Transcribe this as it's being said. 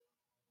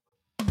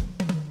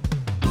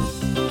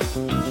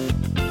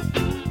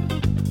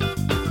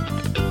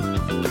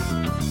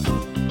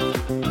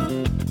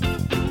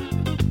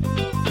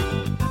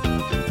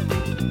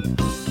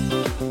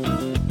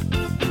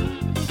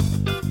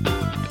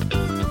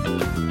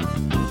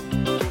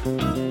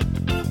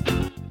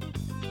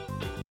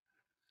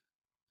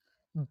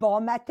Bon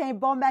matin,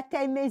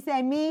 mes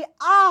amis.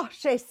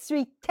 Je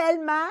suis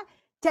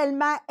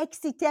tellement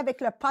excitée avec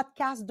le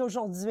podcast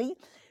d'aujourd'hui.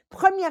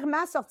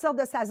 Premièrement, sortir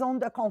de sa zone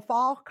de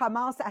confort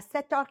commence à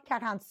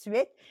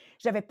 7h48.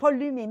 Je n'avais pas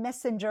lu mes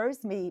messengers,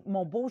 mais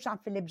mon beau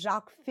Jean-Philippe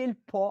Jacques file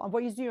pas.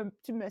 Envoyez-lui un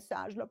petit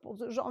message là, pour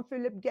dire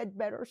Jean-Philippe, get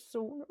better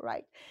soon,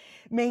 right?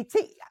 Mais tu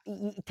sais,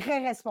 il est très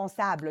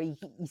responsable. Là.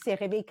 Il s'est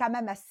réveillé quand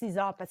même à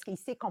 6h parce qu'il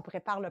sait qu'on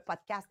prépare le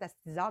podcast à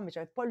 6h, mais je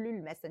n'avais pas lu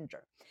le messenger.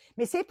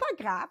 Mais ce n'est pas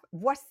grave.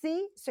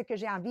 Voici ce que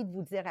j'ai envie de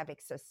vous dire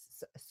avec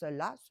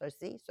cela,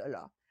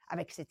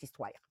 avec cette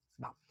histoire.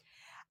 Bon.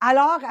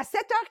 Alors, à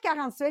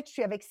 7h48, je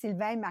suis avec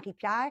Sylvain,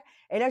 Marie-Pierre,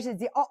 et là, j'ai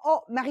dit,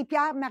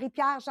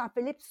 Marie-Pierre,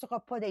 Jean-Philippe ne sera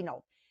pas des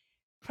nôtres.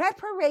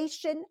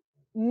 Preparation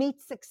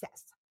meets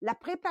success. La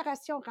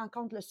préparation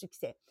rencontre le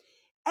succès.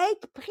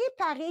 Être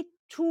préparé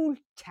tout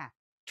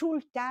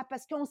le temps,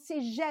 parce qu'on ne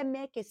sait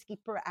jamais qu'est-ce qui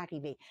peut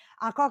arriver.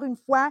 Encore une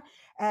fois,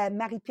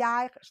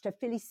 Marie-Pierre, je te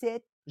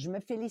félicite, je me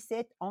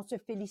félicite, on se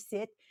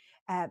félicite.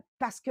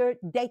 Parce que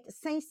d'être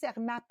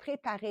sincèrement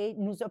préparé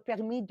nous a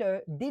permis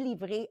de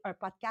délivrer un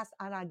podcast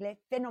en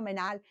anglais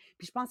phénoménal.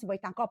 Puis je pense qu'il va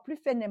être encore plus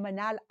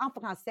phénoménal en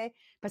français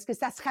parce que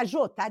ça se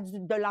rajoute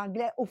de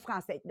l'anglais au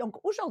français.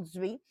 Donc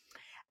aujourd'hui,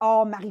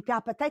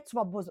 Marie-Pierre, peut-être tu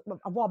vas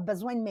avoir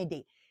besoin de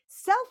m'aider.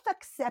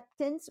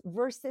 Self-acceptance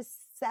versus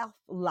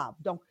self-love.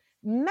 Donc,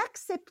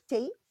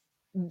 m'accepter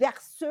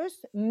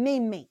versus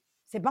m'aimer.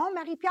 C'est bon,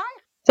 Marie-Pierre?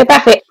 C'est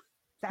parfait.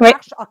 Ça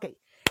marche? OK.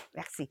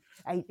 Merci.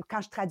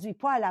 Quand je ne traduis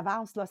pas à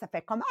l'avance, là, ça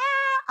fait comme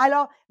 « Ah! »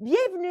 Alors,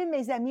 bienvenue,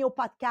 mes amis, au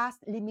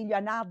podcast Les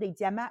Millionnaires des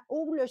Diamants,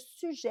 où le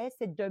sujet,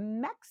 c'est de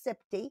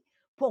m'accepter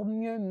pour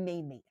mieux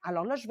m'aimer.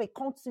 Alors là, je vais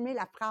continuer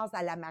la phrase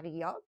à la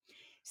Maria.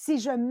 Si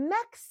je ne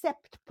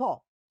m'accepte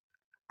pas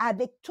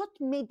avec tous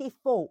mes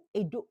défauts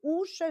et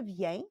d'où je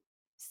viens,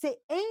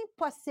 c'est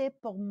impossible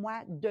pour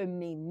moi de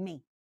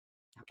m'aimer.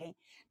 OK?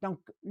 Donc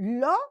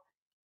là,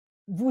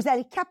 vous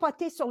allez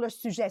capoter sur le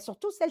sujet,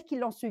 surtout celles qui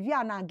l'ont suivi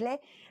en anglais.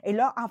 Et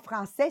là, en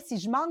français, si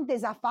je manque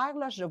des affaires,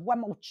 là, je vois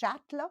mon chat,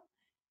 là,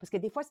 parce que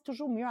des fois, c'est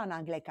toujours mieux en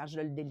anglais quand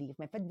je le délivre.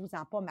 Mais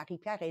faites-vous-en pas,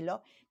 Marie-Pierre est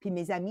là, puis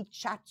mes amis de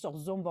chat sur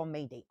Zoom vont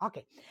m'aider.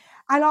 OK.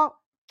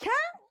 Alors,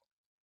 quand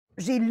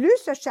j'ai lu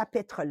ce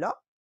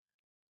chapitre-là,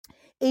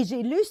 et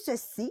j'ai lu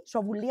ceci, je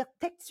vais vous lire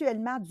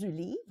textuellement du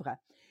livre,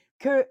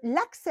 que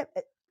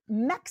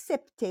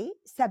m'accepter,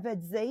 ça veut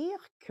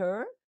dire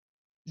que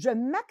je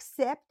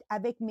m'accepte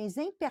avec mes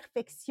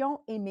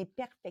imperfections et mes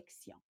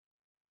perfections.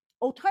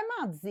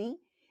 Autrement dit,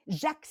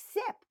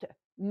 j'accepte,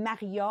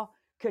 Maria,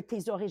 que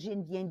tes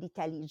origines viennent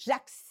d'Italie.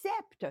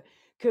 J'accepte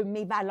que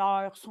mes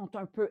valeurs sont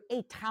un peu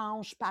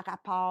étranges par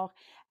rapport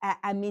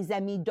à mes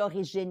amis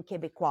d'origine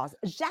québécoise.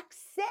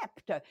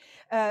 J'accepte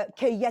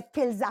qu'il y a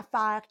telles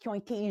affaires qui ont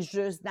été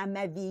injustes dans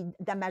ma vie,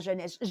 dans ma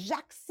jeunesse.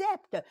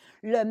 J'accepte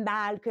le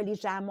mal que les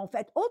gens m'ont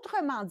fait.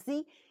 Autrement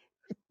dit,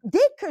 dès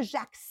que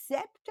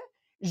j'accepte,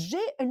 j'ai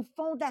une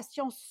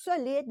fondation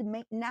solide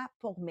maintenant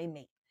pour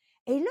m'aimer.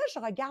 Et là, je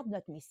regarde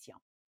notre mission.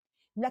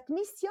 Notre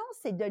mission,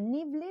 c'est de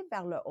niveler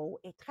vers le haut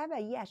et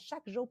travailler à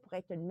chaque jour pour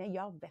être une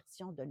meilleure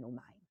version de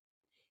nous-mêmes.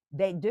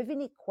 Bien,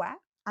 devinez quoi?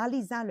 En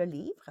lisant le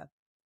livre,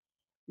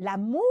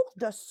 l'amour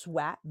de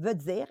soi veut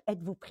dire,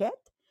 êtes-vous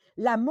prête?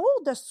 L'amour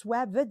de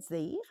soi veut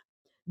dire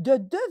de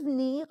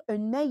devenir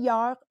une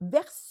meilleure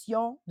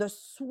version de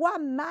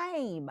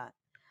soi-même.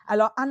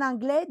 Alors, en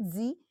anglais,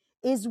 dit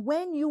is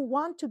when you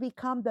want to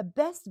become the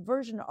best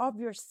version of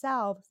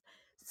yourself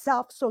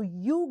so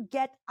you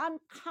get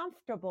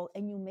uncomfortable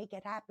and you make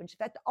it happen. J'ai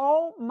fait,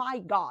 oh my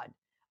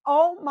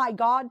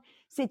God,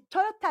 c'est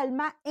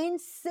totalement in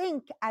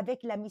sync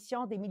avec la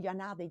mission des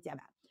millionnaires des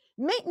diamants.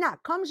 Maintenant,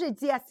 comme j'ai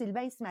dit à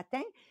Sylvain ce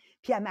matin,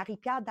 puis à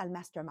Marie-Pierre dans le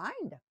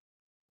Mastermind,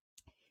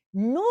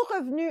 nos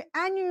revenus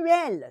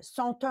annuels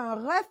sont un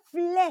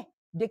reflet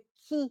de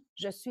qui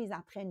je suis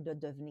en train de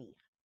devenir.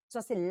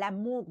 Ça, c'est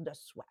l'amour de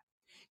soi.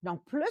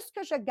 Donc, plus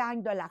que je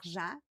gagne de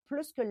l'argent,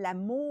 plus que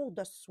l'amour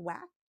de soi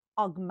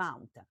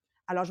augmente.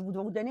 Alors, je vais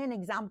vous donner un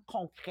exemple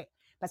concret,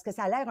 parce que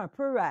ça a l'air un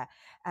peu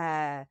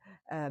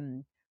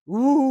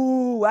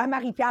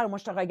Marie-Pierre, moi,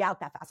 je te regarde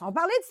ta face. On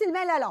parlait de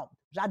Sylvain Lalonde.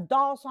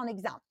 J'adore son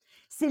exemple.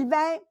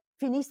 Sylvain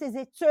finit ses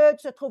études,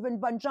 se trouve une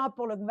bonne job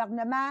pour le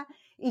gouvernement.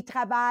 Il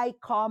travaille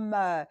comme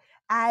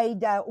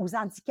aide aux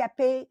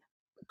handicapés.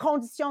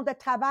 Conditions de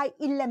travail,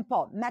 il ne l'aime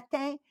pas.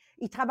 Matin,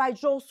 il travaille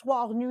jour,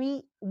 soir,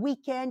 nuit,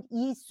 week-end,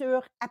 il est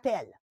sur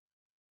appel.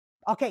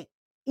 OK.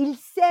 Il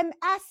s'aime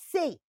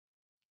assez.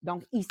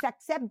 Donc, il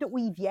s'accepte d'où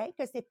il vient,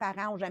 que ses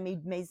parents n'ont jamais eu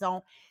de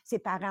maison, ses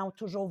parents ont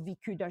toujours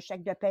vécu d'un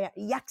chèque de paie.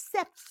 Il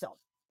accepte ça.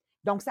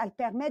 Donc, ça le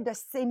permet de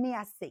s'aimer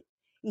assez.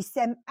 Il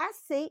s'aime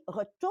assez,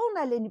 retourne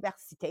à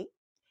l'université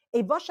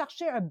et va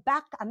chercher un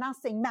bac en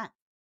enseignement.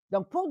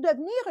 Donc, pour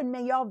devenir une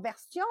meilleure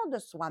version de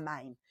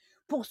soi-même,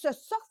 pour se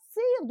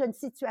sortir d'une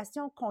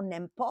situation qu'on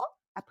n'aime pas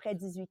après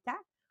 18 ans,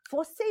 il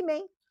faut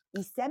s'aimer.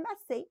 Il s'aime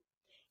assez.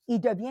 Il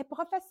devient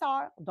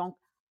professeur. Donc,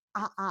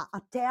 en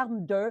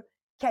termes de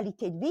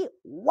qualité de vie,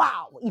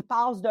 wow! Il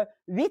passe de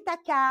 8 à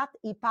 4,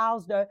 il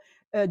passe de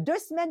 2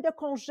 semaines de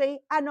congé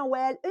à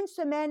Noël, 1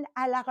 semaine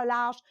à la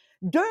relâche,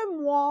 2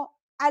 mois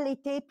à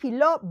l'été, puis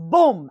là,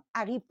 boum,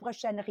 arrive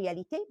prochaine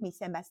réalité, mais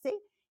c'est massé.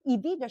 Il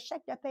vit de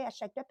chèque de paie à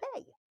chèque de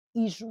paie.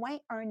 Il joint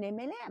un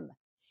MLM.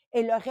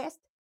 Et le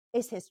reste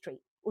is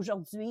history.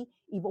 Aujourd'hui,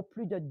 il vaut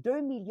plus de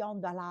 2 millions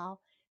de dollars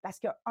parce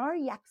que, un,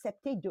 il a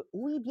accepté de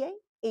où il vient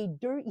et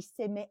deux, il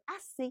s'aimait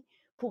assez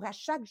pour à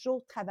chaque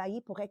jour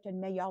travailler pour être une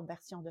meilleure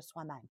version de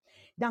soi-même.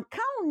 Donc,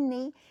 quand on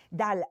est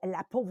dans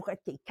la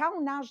pauvreté, quand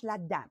on nage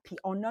là-dedans, puis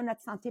on a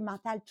notre santé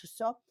mentale, tout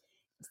ça,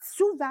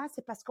 souvent,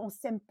 c'est parce qu'on ne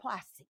s'aime pas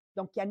assez.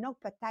 Donc, il y en a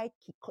peut-être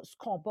qui se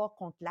combattent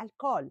contre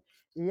l'alcool,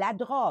 la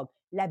drogue,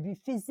 l'abus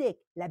physique,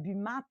 l'abus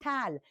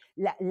mental,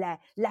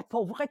 la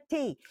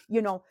pauvreté,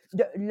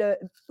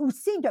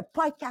 aussi de ne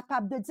pas être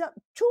capable de dire,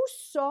 tout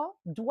ça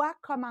doit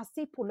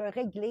commencer pour le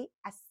régler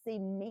à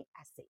s'aimer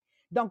assez.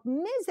 Donc,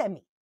 mes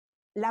amis,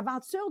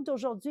 l'aventure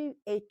d'aujourd'hui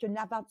est une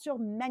aventure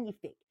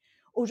magnifique.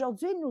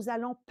 Aujourd'hui, nous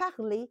allons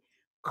parler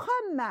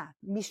comment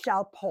Michelle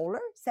Poler,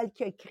 celle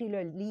qui a écrit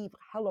le livre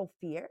Hello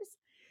Fears,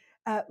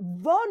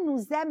 va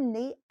nous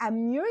amener à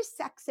mieux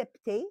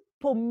s'accepter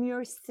pour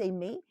mieux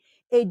s'aimer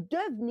et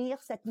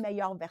devenir cette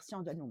meilleure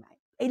version de nous-mêmes.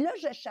 Et là,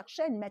 je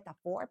cherchais une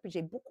métaphore, puis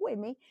j'ai beaucoup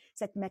aimé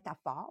cette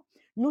métaphore.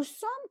 Nous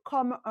sommes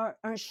comme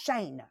un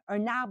chêne,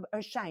 un arbre,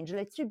 un chêne. Je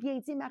l'ai-tu bien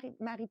dit,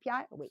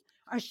 Marie-Pierre? Oui,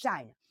 un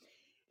chêne.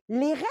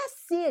 Les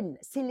racines,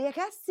 si les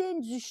racines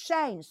du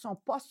chêne ne sont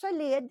pas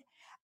solides,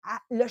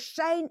 le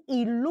chêne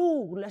est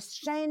lourd, le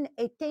chêne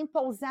est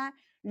imposant,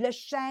 le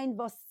chêne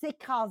va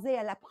s'écraser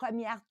à la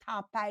première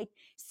tempête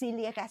si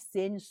les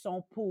racines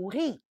sont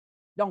pourries.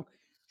 Donc,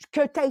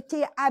 que tu as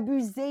été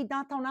abusé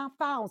dans ton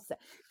enfance,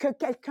 que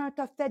quelqu'un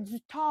t'a fait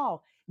du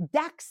tort,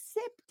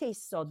 d'accepter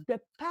ça, de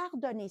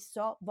pardonner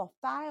ça, va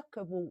faire que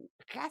vos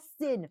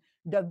racines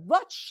de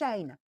votre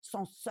chêne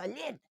sont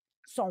solides,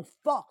 sont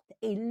fortes.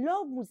 Et là,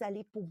 vous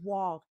allez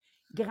pouvoir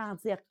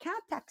grandir. Quand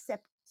tu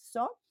acceptes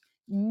ça,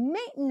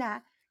 maintenant,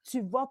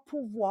 tu vas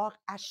pouvoir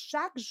à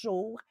chaque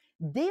jour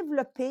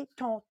développer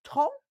ton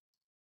tronc,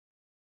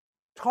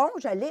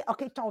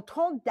 ton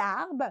tronc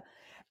d'arbre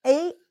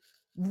et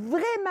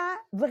vraiment,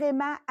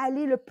 vraiment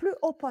aller le plus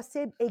haut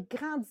possible et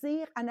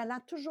grandir en allant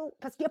toujours,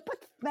 parce qu'il n'y a pas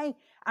de fin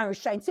à un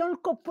chêne. Si on ne le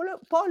coupe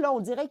pas, là,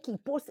 on dirait qu'il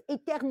pousse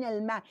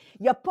éternellement.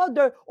 Il n'y a pas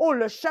de « oh,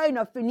 le chêne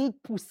a fini de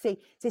pousser ».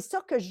 C'est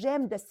ça que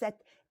j'aime de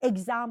cet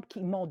exemple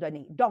qu'ils m'ont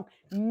donné. Donc,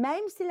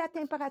 même si la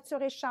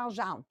température est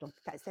changeante, donc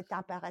cette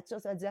température,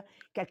 ça veut dire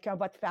que quelqu'un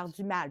va te faire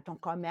du mal, ton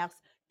commerce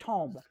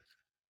tombe.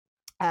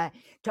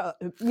 Tu as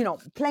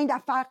plein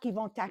d'affaires qui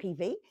vont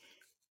t'arriver.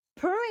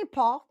 Peu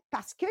importe,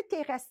 parce que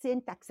tes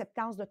racines, ta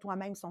acceptance de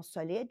toi-même sont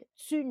solides,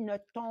 tu ne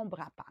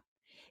tomberas pas.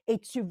 Et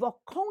tu vas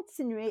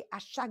continuer à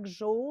chaque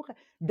jour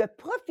de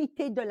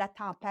profiter de la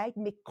tempête,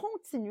 mais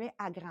continuer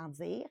à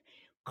grandir,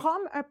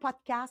 comme un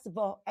podcast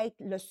va être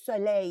le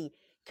soleil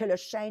que le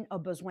chêne a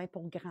besoin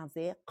pour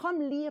grandir,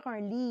 comme lire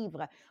un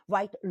livre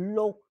va être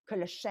l'eau que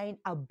le chêne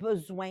a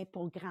besoin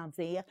pour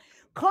grandir,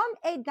 comme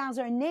être dans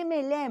un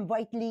MLM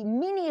va être les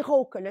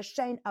minéraux que le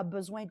chêne a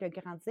besoin de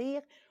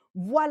grandir.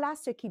 Voilà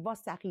ce qui va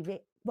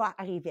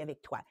arriver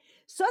avec toi.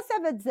 Ça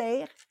veut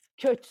dire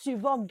que tu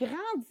vas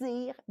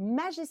grandir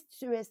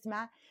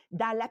majestueusement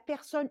dans la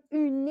personne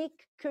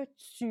unique que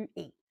tu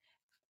es.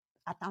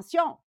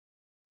 Attention,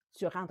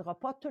 tu ne rendras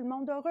pas tout le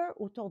monde heureux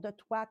autour de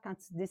toi quand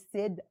tu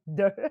décides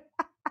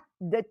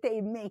de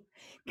t'aimer.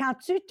 Quand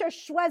tu te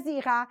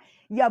choisiras,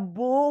 il y a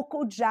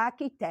beaucoup de gens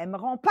qui ne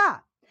t'aimeront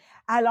pas.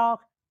 Alors,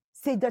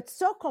 c'est de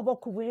ça qu'on va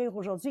couvrir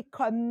aujourd'hui,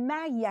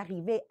 comment y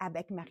arriver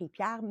avec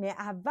Marie-Pierre. Mais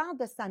avant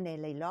de s'en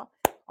aller là,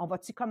 on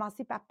va-tu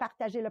commencer par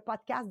partager le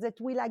podcast? Dites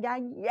oui, la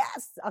gang?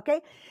 Yes! OK?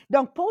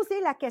 Donc,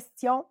 posez la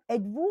question,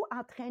 êtes-vous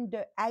en train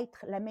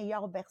d'être la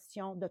meilleure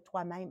version de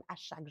toi-même à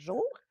chaque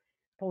jour?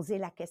 Posez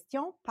la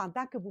question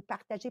pendant que vous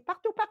partagez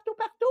partout.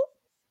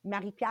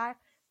 Marie-Pierre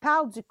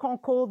parle du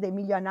concours des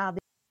millionnaires.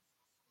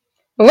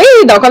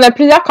 Oui, donc on a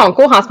plusieurs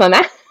concours en ce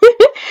moment.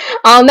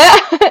 On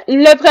a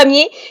le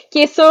premier qui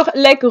est sur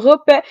le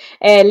groupe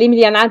Les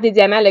Millionnaires des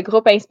Diamants, le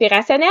groupe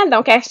inspirationnel.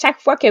 Donc, à chaque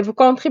fois que vous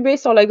contribuez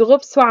sur le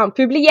groupe, soit en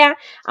publiant,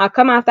 en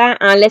commentant,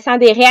 en laissant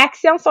des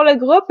réactions sur le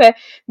groupe,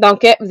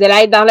 donc vous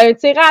allez être dans un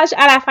tirage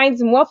à la fin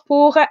du mois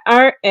pour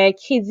un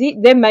crédit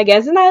de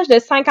magasinage de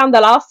 50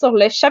 $ sur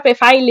le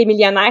Shopify Les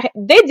Millionnaires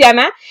des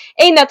Diamants.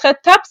 Et notre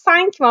top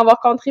 5 qui vont avoir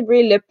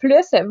contribué le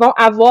plus vont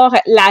avoir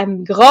la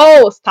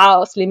grosse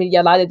tasse Les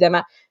Millionnaires des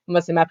Diamants. Moi,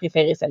 c'est ma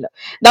préférée, celle-là.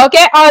 Donc,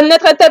 en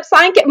notre top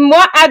 5,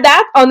 moi, à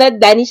date, on a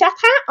Dany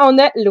Chartrand, on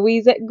a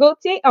Louise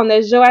Gauthier, on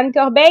a Joanne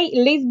Corbeil,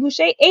 Lise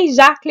Boucher et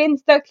Jacqueline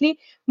Stockley.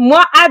 Moi,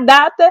 à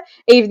date,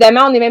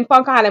 évidemment, on n'est même pas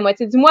encore à la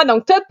moitié du mois,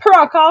 donc tout peut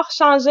encore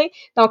changer.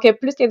 Donc,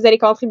 plus que vous allez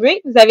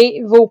contribuer, vous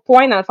avez vos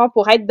points, dans le fond,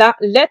 pour être dans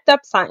le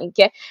top 5.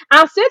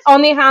 Ensuite,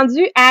 on est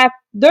rendu à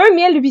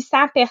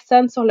 2800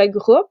 personnes sur le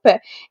groupe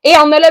et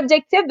on a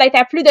l'objectif d'être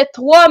à plus de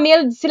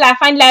 3000 d'ici la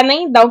fin de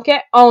l'année. Donc,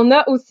 on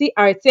a aussi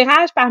un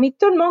tirage parmi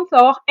tout le monde qui va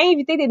avoir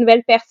invité des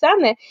nouvelles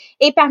personnes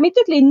et parmi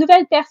toutes les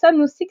nouvelles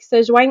personnes aussi qui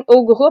se joignent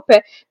au groupe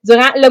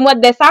durant le mois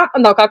de décembre.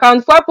 Donc, encore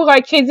une fois, pour un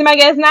crédit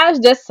magasinage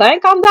de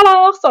 50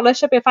 $ sur le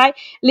Shopify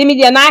Les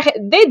Millionnaires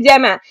des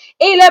Diamants.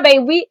 Et là, ben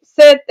oui,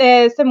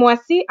 ce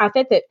mois-ci, en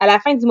fait, à la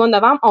fin du mois de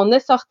novembre, on a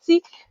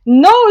sorti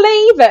nos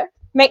livres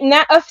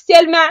maintenant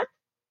officiellement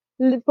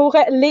pour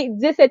les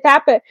 10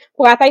 étapes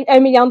pour atteindre 1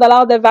 million de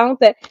dollars de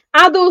vente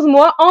en 12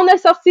 mois. On a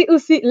sorti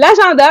aussi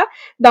l'agenda.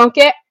 Donc,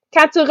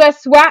 quand tu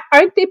reçois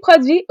un de tes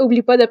produits,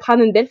 oublie pas de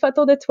prendre une belle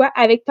photo de toi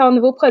avec ton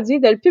nouveau produit,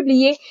 de le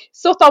publier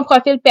sur ton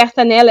profil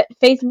personnel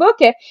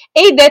Facebook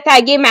et de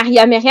taguer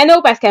Maria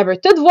Meriano parce qu'elle veut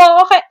tout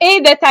voir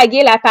et de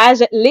taguer la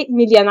page Les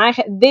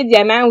Millionnaires des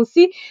Diamants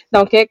aussi.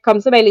 Donc,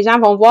 comme ça, ben, les gens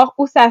vont voir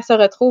où ça se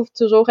retrouve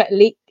toujours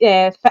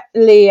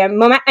les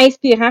moments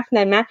inspirants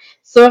finalement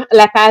sur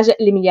la page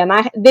Les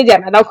Millionnaires des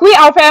Diamants. Donc oui,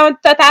 on fait un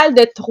total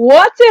de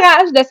 3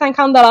 tirages de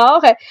 50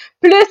 $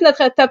 plus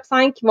notre top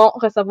 5 qui vont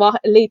recevoir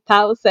les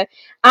tasses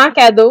en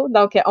cadeau.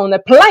 Donc, on a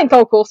plein de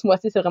concours ce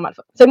mois-ci, c'est vraiment le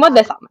fun. C'est le mois de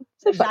décembre.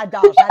 C'est fun.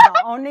 J'adore.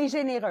 On est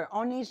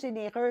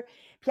généreux.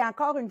 Puis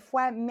encore une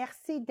fois,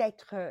 merci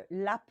d'être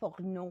là pour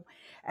nous.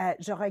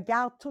 Je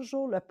regarde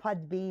toujours le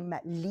Podbeam,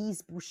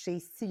 Lise Boucher,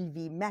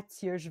 Sylvie,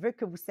 Mathieu. Je veux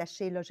que vous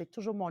sachiez, là, j'ai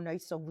toujours mon œil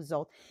sur vous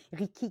autres.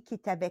 Ricky qui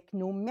est avec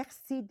nous.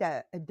 Merci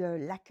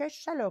de l'accueil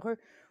chaleureux.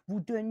 Vous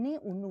donnez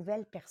aux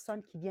nouvelles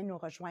personnes qui viennent nous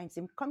rejoindre.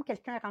 C'est comme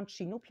quelqu'un rentre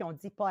chez nous puis on ne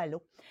dit pas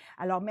allô.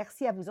 Alors,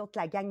 merci à vous autres,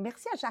 la gang.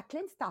 Merci à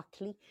Jacqueline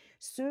Stockley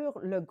sur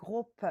le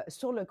groupe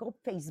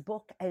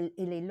Facebook. Elle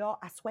est là.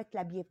 Elle souhaite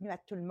la bienvenue à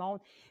tout le monde.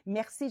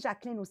 Merci,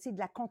 Jacqueline, aussi de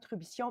la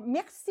contribution.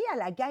 Merci à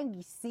la gang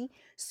ici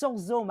sur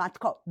Zoom. En tout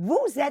cas,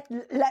 vous êtes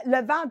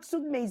le vent en dessous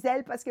de mes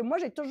ailes parce que moi,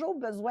 j'ai toujours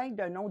besoin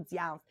d'une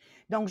audience.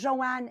 Donc,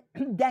 Joanne,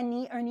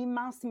 Dani, un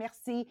immense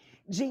merci.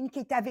 Jean qui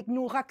est avec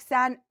nous,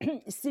 Roxane,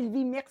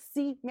 Sylvie,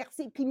 merci.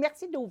 Puis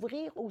merci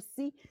d'ouvrir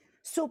aussi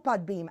sur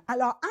Podbeam.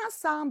 Alors,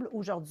 ensemble,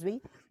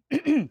 aujourd'hui,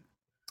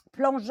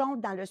 plongeons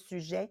dans le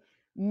sujet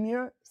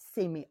mieux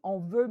s'aimer. On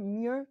veut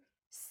mieux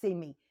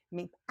s'aimer.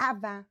 Mais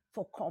avant, il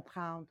faut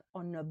comprendre,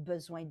 on a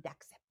besoin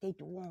d'accepter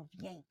d'où on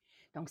vient.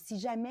 Donc, si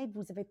jamais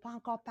vous n'avez pas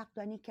encore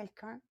pardonné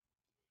quelqu'un,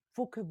 il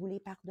faut que vous les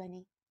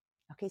pardonnez.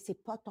 OK? Ce n'est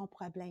pas ton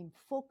problème.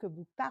 Il faut que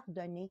vous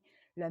pardonnez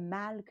le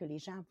mal que les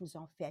gens vous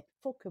ont fait.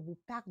 Il faut que vous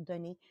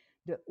pardonnez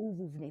de où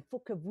vous venez. Il faut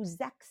que vous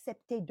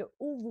acceptez de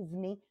où vous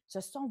venez.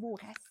 Ce sont vos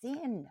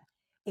racines.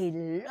 Et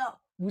là,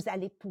 vous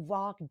allez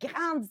pouvoir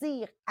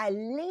grandir à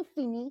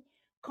l'infini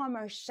comme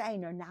un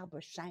chêne, un arbre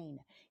chêne,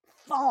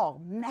 fort,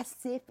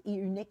 massif et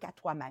unique à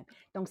toi-même.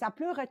 Donc, sans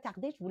plus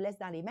retarder, je vous laisse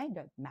dans les mains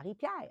de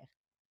Marie-Pierre.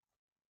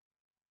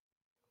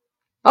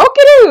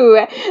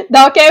 OK!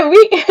 Donc,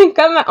 oui,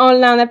 comme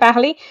on en a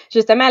parlé,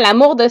 justement,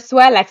 l'amour de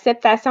soi,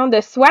 l'acceptation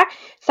de soi,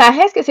 ça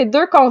reste que ces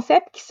deux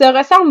concepts qui se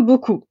ressemblent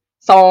beaucoup.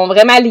 Sont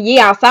vraiment liés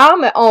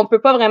ensemble. On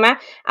peut pas vraiment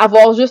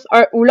avoir juste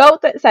un ou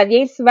l'autre. Ça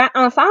vient souvent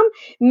ensemble,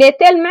 mais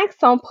tellement qu'ils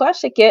sont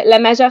proches que la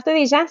majorité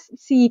des gens,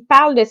 s'ils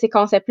parlent de ces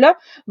concepts-là,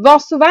 vont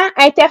souvent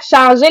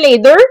interchanger les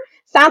deux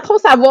sans trop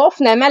savoir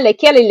finalement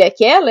lequel est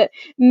lequel.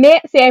 Mais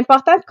c'est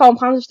important de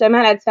comprendre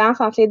justement la différence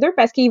entre les deux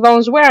parce qu'ils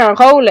vont jouer un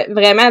rôle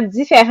vraiment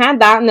différent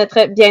dans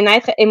notre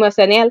bien-être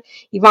émotionnel.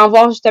 Ils vont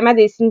avoir justement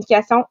des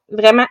significations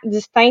vraiment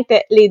distinctes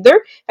les deux.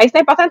 Fait que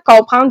c'est important de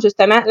comprendre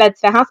justement la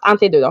différence entre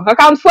les deux. Donc,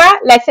 encore une fois,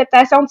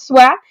 l'acceptation de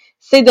soi,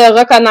 c'est de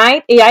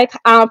reconnaître et être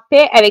en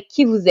paix avec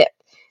qui vous êtes.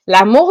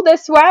 L'amour de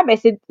soi, ben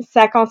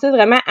ça consiste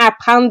vraiment à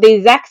prendre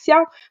des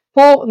actions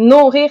pour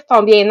nourrir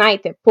ton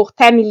bien-être, pour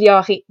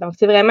t'améliorer. Donc,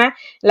 c'est vraiment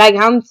la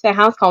grande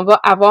différence qu'on va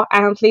avoir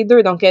entre les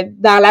deux. Donc,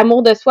 dans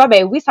l'amour de soi,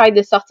 ben oui, ça va être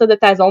de sortir de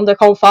ta zone de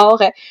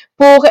confort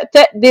pour te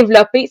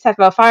développer. Ça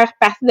va faire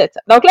partie de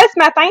ça. Donc là, ce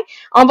matin,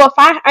 on va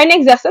faire un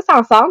exercice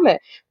ensemble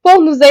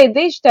pour nous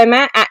aider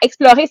justement à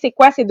explorer c'est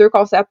quoi ces deux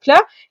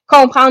concepts-là,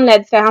 comprendre la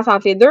différence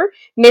entre les deux,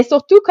 mais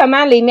surtout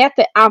comment les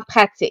mettre en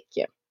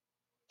pratique.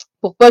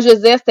 Pour pas juste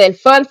dire c'était le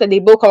fun, c'est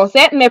des beaux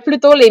concepts, mais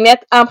plutôt les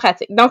mettre en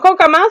pratique. Donc, on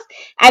commence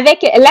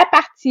avec la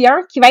partie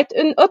 1 qui va être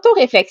une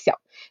auto-réflexion.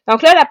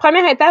 Donc là, la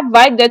première étape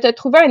va être de te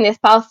trouver un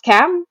espace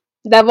calme,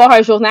 d'avoir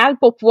un journal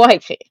pour pouvoir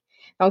écrire.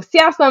 Donc, si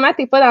en ce moment,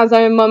 tu n'es pas dans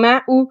un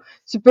moment où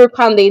tu peux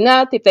prendre des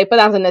notes, tu n'es peut-être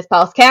pas dans un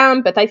espace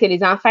calme, peut-être qu'il y a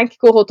les enfants qui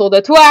courent autour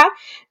de toi,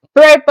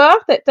 peu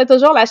importe, tu as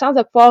toujours la chance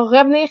de pouvoir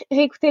revenir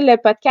réécouter le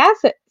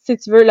podcast si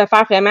tu veux le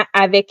faire vraiment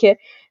avec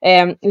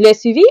le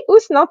suivi, ou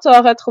sinon, tu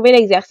vas retrouver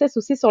l'exercice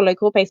aussi sur le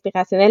groupe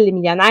inspirationnel Les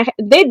Millionnaires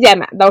des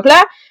Diamants. Donc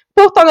là,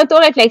 pour ton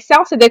auto-réflexion,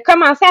 c'est de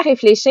commencer à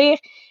réfléchir,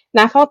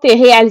 dans le fond, tes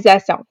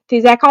réalisations,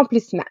 tes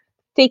accomplissements,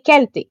 tes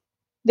qualités,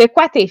 de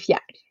quoi tu es fier.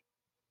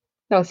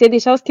 Donc, s'il y a des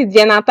choses qui te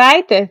viennent en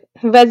tête,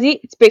 vas-y,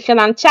 tu peux écrire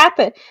dans le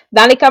chat,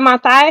 dans les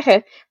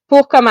commentaires,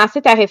 pour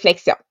commencer ta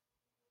réflexion.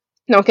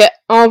 Donc,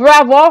 on veut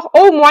avoir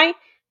au moins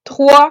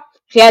 3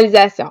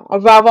 réalisations. On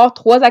veut avoir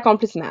 3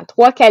 accomplissements,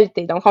 3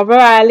 qualités. Donc, on veut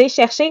aller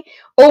chercher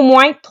au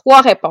moins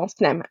 3 réponses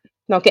finalement.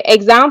 Donc,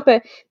 exemple,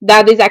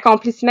 dans des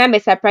accomplissements, ben,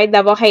 ça peut être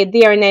d'avoir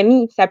aidé un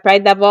ami, ça peut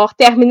être d'avoir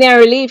terminé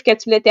un livre que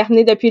tu l'as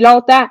terminé depuis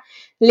longtemps.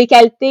 Les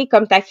qualités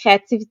comme ta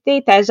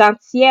créativité, ta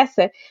gentillesse.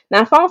 Dans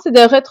le fond, c'est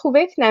de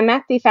retrouver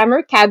finalement tes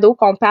fameux cadeaux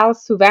qu'on parle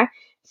souvent.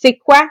 C'est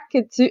quoi que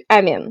tu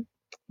amènes?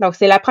 Donc,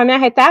 c'est la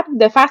première étape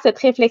de faire cette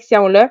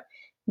réflexion-là,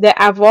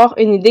 d'avoir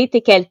une idée de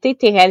tes qualités,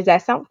 tes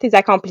réalisations, tes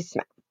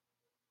accomplissements.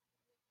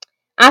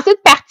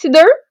 Ensuite, partie 2,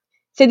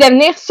 c'est de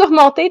venir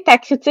surmonter ta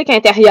critique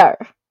intérieure.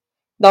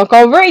 Donc,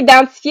 on veut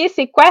identifier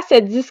c'est quoi ce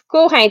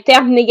discours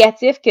interne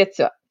négatif que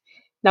tu as.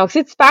 Donc,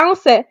 si tu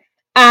penses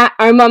à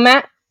un moment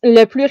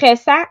le plus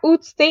récent où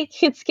tu t'es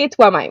critiqué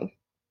toi-même,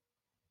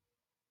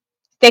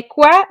 c'était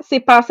quoi ces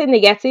pensées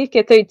négatives que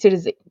tu as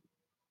utilisées?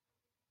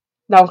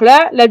 Donc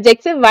là,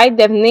 l'objectif va être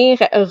de venir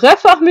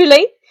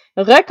reformuler,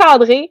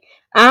 recadrer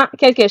en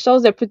quelque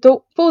chose de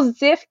plutôt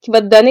positif qui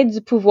va te donner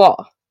du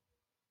pouvoir.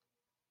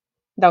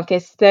 Donc,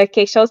 si tu as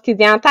quelque chose qui te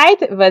vient en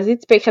tête, vas-y,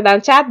 tu peux écrire dans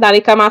le chat, dans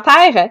les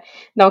commentaires.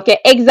 Donc,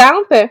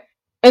 exemple,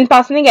 une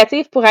pensée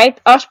négative pourrait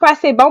être « Ah, je suis pas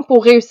assez bon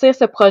pour réussir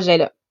ce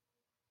projet-là ».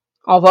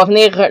 On va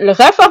venir le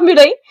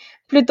reformuler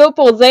plutôt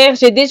pour dire «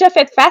 J'ai déjà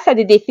fait face à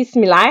des défis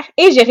similaires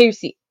et j'ai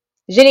réussi.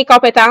 J'ai les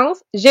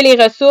compétences, j'ai les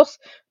ressources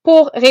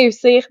pour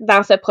réussir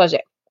dans ce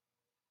projet ».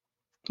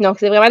 Donc,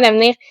 c'est vraiment de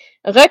venir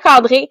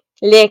recadrer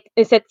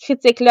cette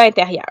critique-là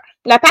intérieure.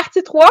 La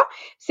partie 3,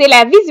 c'est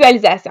la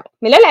visualisation.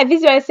 Mais là, la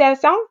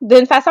visualisation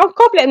d'une façon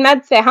complètement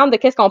différente de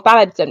ce qu'on parle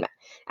habituellement.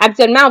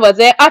 Habituellement, on va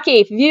dire, OK,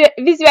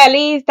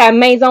 visualise ta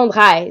maison de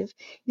rêve,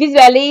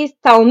 visualise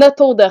ton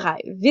auto de rêve,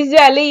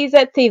 visualise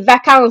tes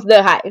vacances de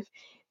rêve.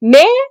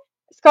 Mais,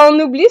 ce qu'on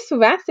oublie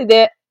souvent, c'est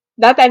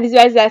dans ta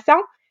visualisation,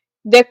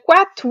 de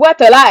quoi toi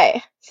t'as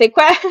l'air. C'est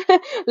quoi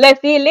le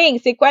feeling?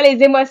 C'est quoi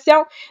les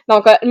émotions?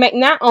 Donc,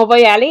 maintenant, on va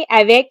y aller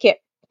avec,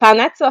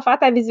 pendant que tu vas faire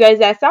ta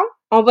visualisation,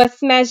 on va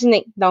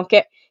s'imaginer. Donc,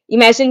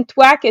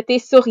 imagine-toi que tu es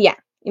souriant.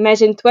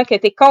 Imagine-toi que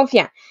tu es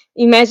confiant.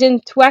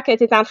 Imagine-toi que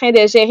tu es en train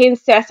de gérer une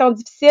situation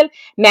difficile,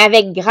 mais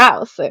avec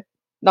grâce.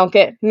 Donc,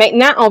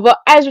 maintenant, on va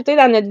ajouter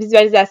dans notre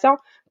visualisation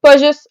pas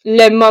juste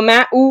le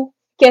moment où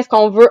qu'est-ce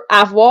qu'on veut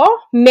avoir,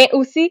 mais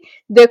aussi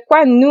de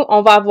quoi nous,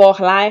 on va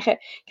avoir l'air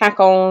quand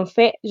on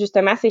fait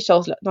justement ces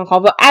choses-là. Donc, on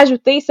va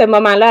ajouter ce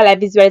moment-là à la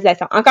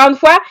visualisation. Encore une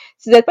fois,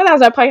 si vous n'êtes pas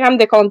dans un programme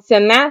de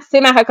conditionnement,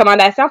 c'est ma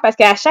recommandation parce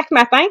qu'à chaque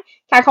matin,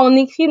 quand on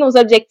écrit nos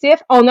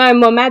objectifs, on a un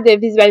moment de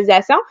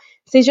visualisation.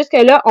 C'est juste que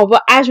là, on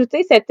va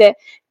ajouter cette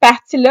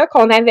partie-là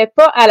qu'on n'avait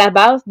pas à la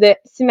base de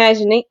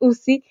s'imaginer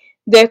aussi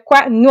de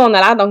quoi nous, on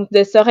a l'air, donc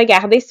de se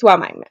regarder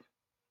soi-même.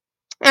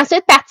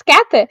 Ensuite, partie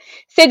 4,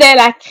 c'est de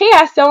la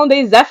création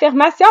des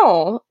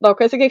affirmations. Donc,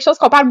 c'est quelque chose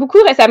qu'on parle beaucoup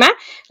récemment,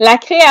 la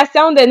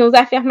création de nos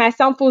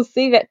affirmations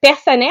positives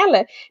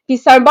personnelles. Puis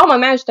c'est un bon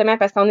moment justement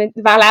parce qu'on est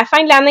vers la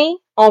fin de l'année,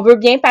 on veut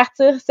bien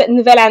partir cette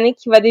nouvelle année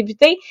qui va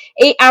débuter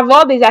et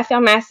avoir des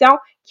affirmations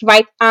qui vont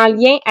être en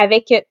lien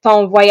avec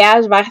ton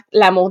voyage vers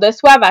l'amour de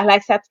soi, vers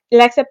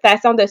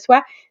l'acceptation de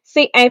soi.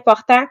 C'est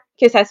important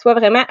que ça soit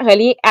vraiment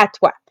relié à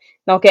toi.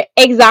 Donc,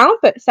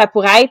 exemple, ça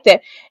pourrait être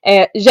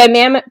je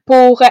m'aime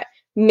pour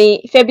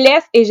mes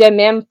faiblesses et je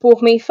m'aime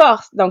pour mes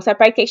forces. Donc, ça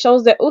peut être quelque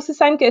chose de aussi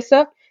simple que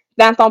ça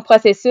dans ton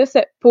processus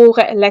pour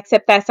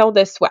l'acceptation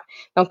de soi.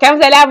 Donc, quand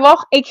vous allez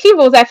avoir écrit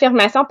vos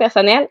affirmations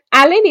personnelles,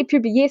 allez les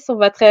publier sur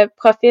votre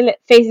profil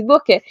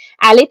Facebook.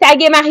 Allez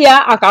taguer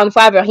Maria. Encore une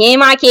fois, elle veut rien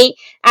manquer.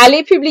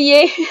 Allez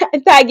publier,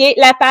 taguer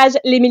la page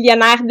Les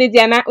Millionnaires des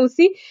Diamants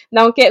aussi.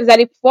 Donc, vous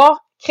allez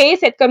pouvoir créer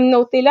cette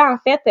communauté-là, en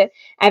fait,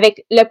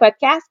 avec le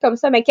podcast, comme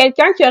ça, mais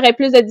quelqu'un qui aurait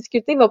plus de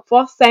difficultés va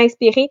pouvoir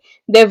s'inspirer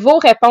de vos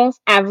réponses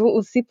à vous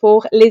aussi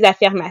pour les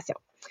affirmations.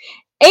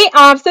 Et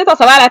ensuite, on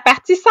s'en va à la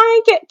partie 5,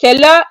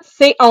 que là,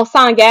 c'est on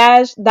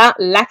s'engage dans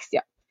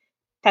l'action.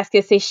 Parce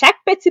que c'est chaque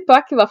petit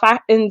pas qui va faire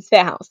une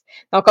différence.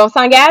 Donc, on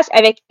s'engage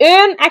avec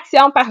une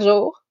action par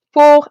jour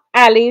pour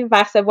aller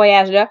vers ce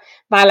voyage-là,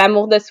 vers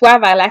l'amour de soi,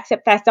 vers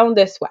l'acceptation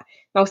de soi.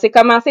 Donc, c'est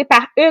commencer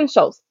par une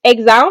chose.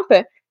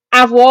 Exemple,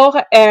 avoir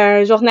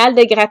un journal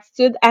de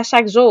gratitude à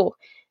chaque jour.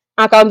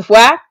 Encore une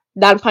fois,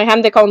 dans le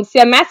programme de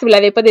conditionnement, si vous ne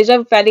l'avez pas déjà,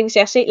 vous pouvez aller vous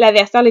chercher la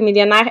version Les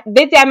Millionnaires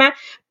des Diamants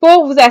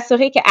pour vous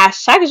assurer qu'à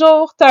chaque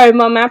jour, tu as un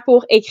moment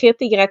pour écrire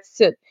tes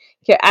gratitudes.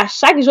 Qu'à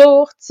chaque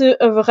jour, tu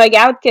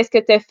regardes qu'est-ce que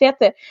tu as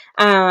fait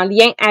en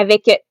lien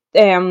avec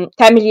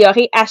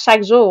t'améliorer à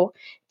chaque jour.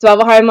 Tu vas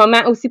avoir un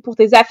moment aussi pour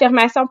tes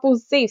affirmations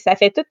positives. Ça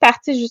fait toute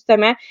partie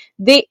justement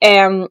des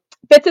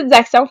petites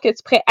actions que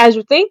tu pourrais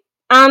ajouter.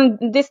 En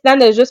décidant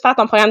de juste faire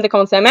ton programme de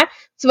conditionnement,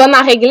 tu vas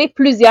en régler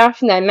plusieurs,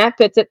 finalement,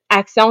 petites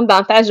actions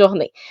dans ta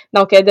journée.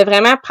 Donc, de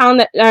vraiment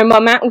prendre un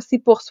moment aussi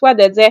pour soi,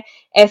 de dire,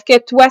 est-ce que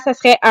toi, ça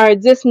serait un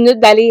 10 minutes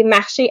d'aller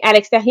marcher à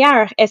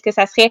l'extérieur? Est-ce que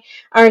ça serait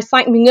un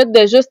 5 minutes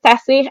de juste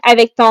t'asseoir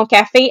avec ton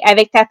café,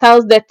 avec ta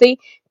tasse de thé,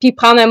 puis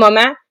prendre un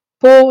moment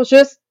pour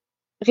juste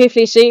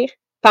réfléchir,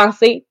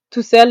 penser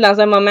tout seul dans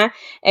un moment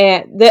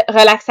de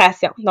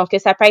relaxation. Donc,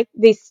 ça peut être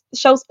des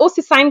choses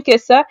aussi simples que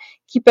ça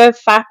qui peuvent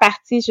faire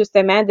partie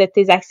justement de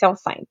tes actions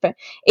simples.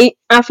 Et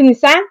en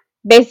finissant,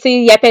 ben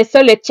ils appellent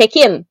ça le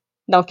check-in.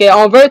 Donc,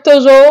 on veut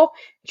toujours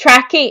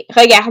tracker,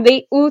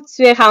 regarder où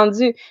tu es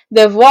rendu,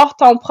 de voir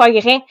ton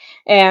progrès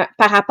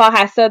par rapport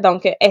à ça.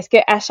 Donc, est-ce que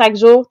à chaque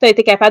jour, tu as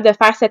été capable de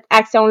faire cette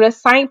action-là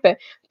simple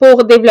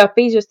pour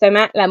développer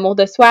justement l'amour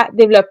de soi,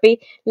 développer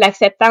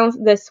l'acceptance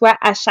de soi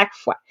à chaque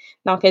fois.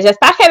 Donc,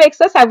 j'espère qu'avec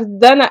ça, ça vous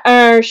donne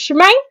un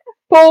chemin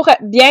pour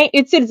bien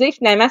utiliser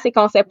finalement ces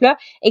concepts-là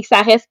et que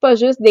ça reste pas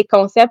juste des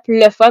concepts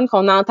le fun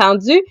qu'on a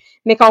entendus,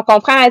 mais qu'on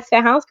comprend la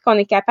différence et qu'on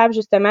est capable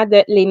justement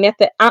de les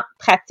mettre en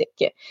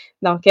pratique.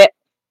 Donc,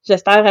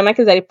 J'espère vraiment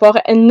que vous allez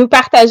pouvoir nous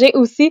partager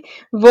aussi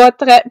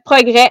votre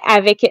progrès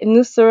avec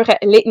nous sur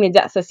les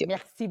médias sociaux.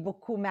 Merci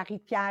beaucoup,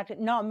 Marie-Pierre.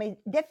 Non, mais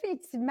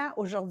définitivement,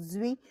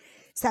 aujourd'hui,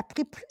 ça a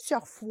pris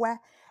plusieurs fois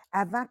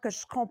avant que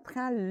je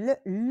comprenne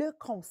le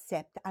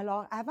concept.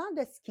 Alors, avant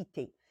de se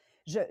quitter,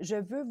 je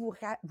veux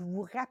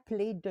vous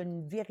rappeler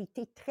d'une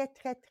vérité très,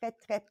 très, très,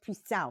 très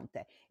puissante.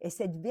 Et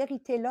cette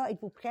vérité-là,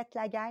 êtes-vous prête,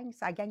 la gang?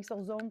 Ça gang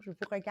sur Zoom, je vous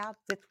regarde,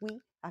 dites oui,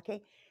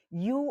 OK?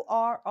 You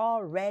are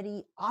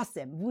already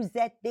awesome. Vous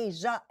êtes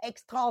déjà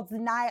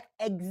extraordinaire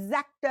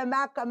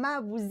exactement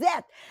comment vous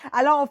êtes.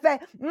 Alors, on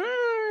fait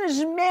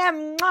je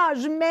m'aime, moi,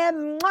 je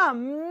m'aime, moi,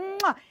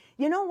 moi.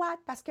 You know what?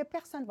 Parce que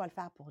personne ne va le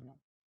faire pour nous.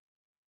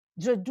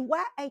 Je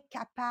dois être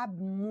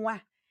capable, moi.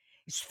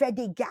 Je fais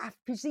des gaffes.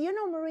 Puis je dis, you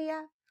know,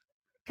 Maria,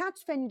 quand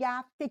tu fais une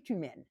gaffe, tu es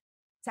humaine.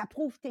 Ça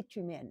prouve que tu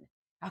es humaine.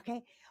 OK?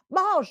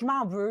 Bon, je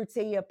m'en veux, tu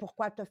sais,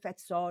 pourquoi tu as fait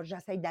ça?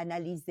 J'essaie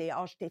d'analyser.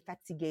 Oh, j'étais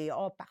fatiguée.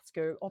 Oh, parce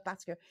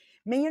que.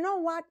 Mais you know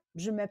what?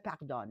 Je me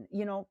pardonne.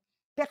 You know,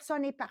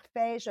 personne n'est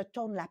parfait. Je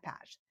tourne la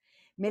page.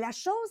 Mais la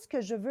chose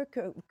que je veux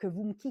que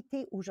vous me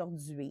quittez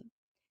aujourd'hui,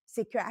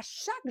 c'est qu'à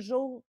chaque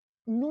jour,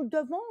 nous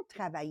devons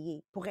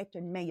travailler pour être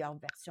une meilleure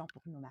version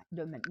pour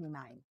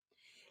nous-mêmes.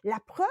 La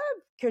preuve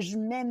que je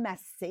m'aime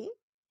assez,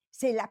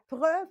 c'est la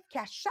preuve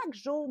qu'à chaque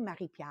jour,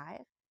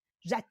 Marie-Pierre,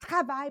 je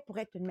travaille pour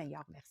être une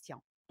meilleure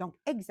version. Donc,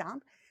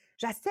 exemple,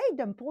 j'essaie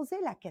de me poser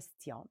la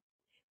question,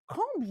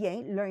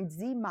 combien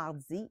lundi,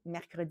 mardi,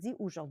 mercredi,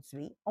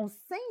 aujourd'hui, ont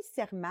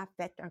sincèrement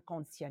fait un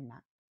conditionnement?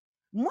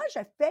 Moi,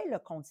 je fais le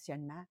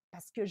conditionnement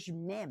parce que je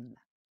m'aime.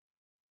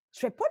 Je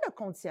ne fais pas le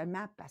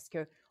conditionnement parce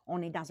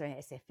qu'on est dans un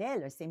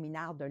SFL, un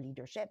séminaire de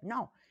leadership.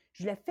 Non,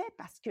 je le fais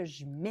parce que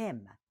je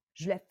m'aime.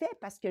 Je le fais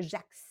parce que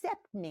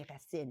j'accepte mes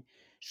racines.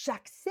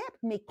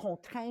 J'accepte mes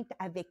contraintes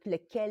avec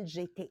lesquelles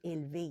j'ai été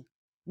élevée.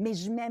 Mais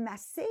je m'aime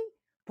assez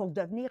pour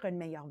devenir une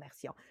meilleure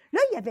version. Là,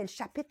 il y avait le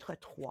chapitre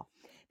 3.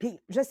 Puis,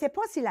 je ne sais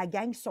pas si la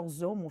gang sur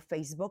Zoom ou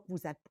Facebook,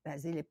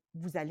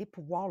 vous allez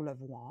pouvoir le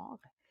voir.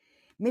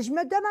 Mais je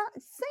me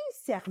demande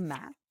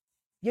sincèrement,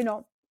 you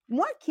know,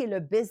 moi qui est le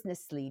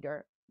business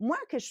leader, moi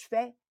que je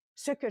fais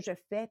ce que je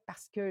fais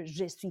parce que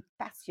je suis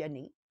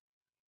passionnée,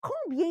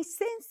 combien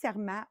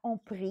sincèrement ont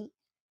pris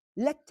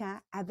le temps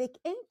avec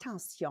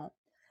intention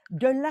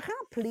de le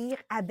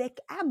remplir avec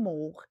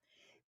amour,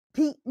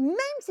 puis même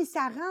si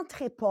ça ne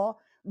rentrait pas,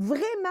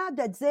 vraiment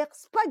de dire,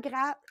 c'est pas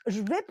grave,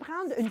 je vais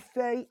prendre une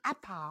feuille à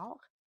part,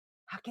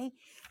 OK?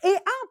 Et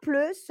en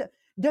plus,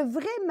 de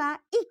vraiment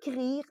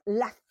écrire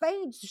la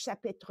fin du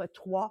chapitre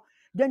 3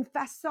 d'une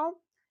façon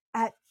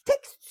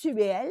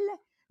textuelle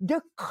de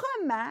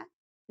comment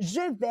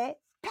je vais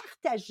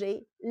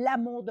partager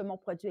l'amour de mon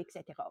produit,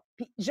 etc.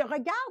 Puis je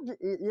regarde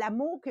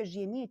l'amour que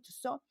j'ai mis et tout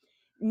ça,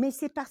 mais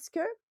c'est parce que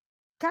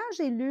quand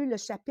j'ai lu le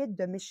chapitre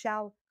de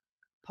Michelle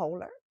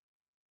Poler,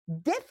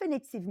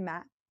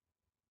 définitivement,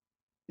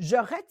 je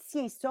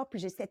retiens ça, puis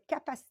j'ai cette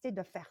capacité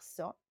de faire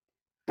ça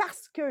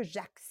parce que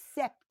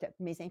j'accepte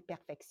mes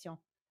imperfections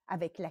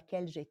avec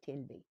lesquelles j'ai été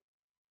élevée.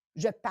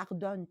 Je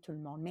pardonne tout le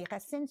monde. Mes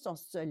racines sont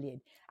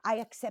solides. I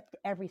accept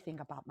everything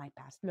about my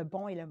past, le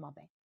bon et le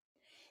mauvais.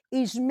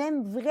 Et je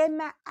m'aime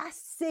vraiment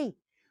assez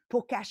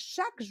pour qu'à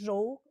chaque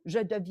jour, je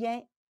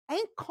deviens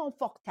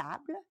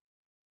inconfortable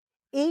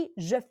et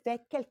je fais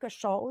quelque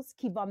chose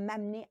qui va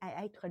m'amener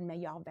à être une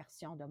meilleure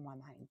version de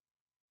moi-même.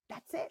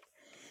 That's it.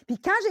 Puis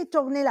quand j'ai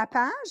tourné la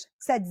page,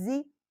 ça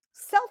dit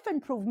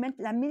self-improvement,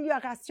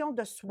 l'amélioration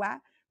de soi,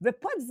 ne veut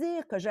pas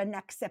dire que je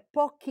n'accepte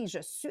pas qui je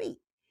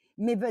suis,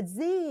 mais veut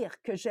dire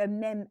que je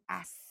m'aime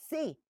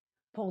assez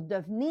pour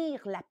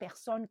devenir la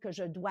personne que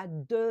je dois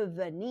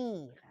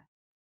devenir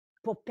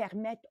pour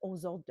permettre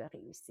aux autres de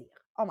réussir.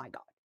 Oh my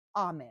God.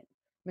 Amen.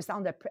 Me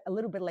sound a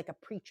little bit like a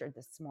preacher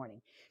this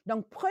morning.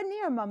 Donc,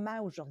 prenez un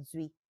moment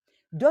aujourd'hui.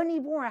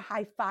 Donnez-vous un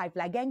high five.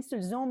 La gang sur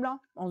le Zoom, là,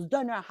 on se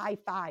donne un high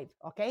five,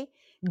 OK?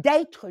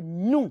 D'être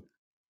nous,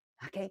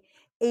 OK?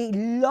 Et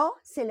là,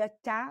 c'est le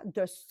temps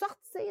de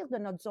sortir de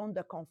notre zone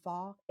de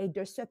confort et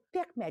de se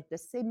permettre de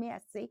s'aimer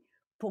assez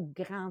pour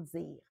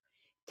grandir.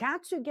 Quand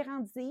tu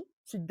grandis,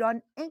 tu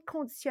donnes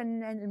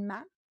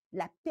inconditionnellement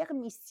la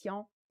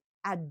permission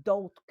à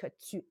d'autres que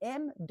tu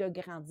aimes de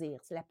grandir.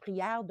 C'est la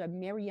prière de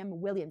Marianne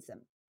Williamson.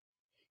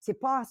 C'est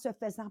pas en se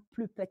faisant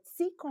plus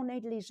petit qu'on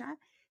aide les gens,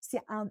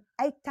 c'est en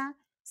étant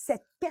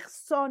cette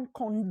personne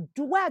qu'on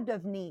doit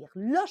devenir.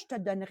 Là, je te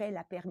donnerai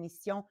la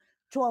permission,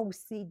 toi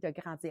aussi, de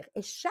grandir.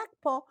 Et chaque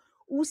pas,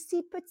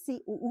 aussi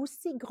petit ou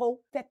aussi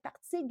gros, fait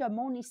partie de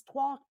mon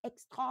histoire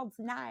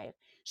extraordinaire.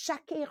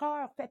 Chaque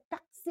erreur fait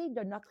partie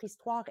de notre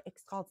histoire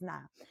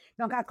extraordinaire.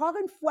 Donc, encore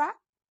une fois,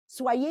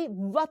 soyez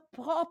votre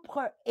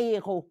propre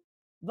héros.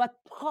 Votre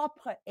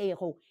propre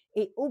héros.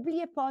 Et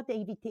n'oubliez pas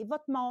d'inviter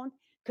votre monde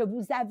que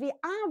vous avez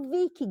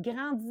envie qu'ils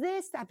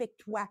grandissent avec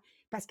toi.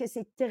 Parce que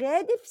c'est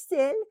très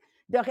difficile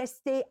de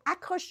rester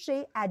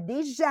accroché à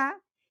des gens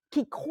qui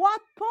ne croient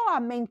pas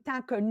en même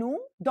temps que nous.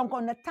 Donc,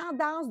 on a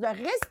tendance de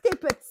rester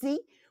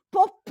petits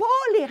pour ne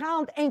pas les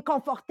rendre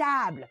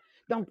inconfortables.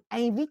 Donc,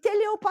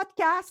 invitez-les au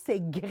podcast, c'est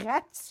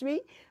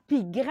gratuit.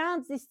 Puis,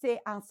 grandissez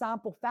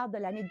ensemble pour faire de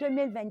l'année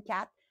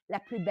 2024 la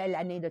plus belle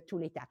année de tous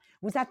les temps.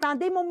 Vous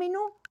attendez mon minou?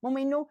 Mon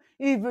minou,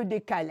 il veut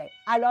des câlins.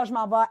 Alors, je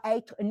m'en vais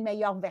être une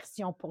meilleure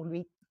version pour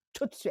lui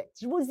tout de suite.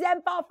 Je vous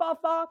aime fort, fort,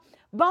 fort.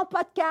 Bon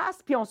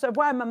podcast, puis on se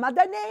voit à un moment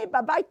donné.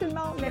 Bye bye tout le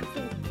monde.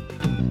 Merci.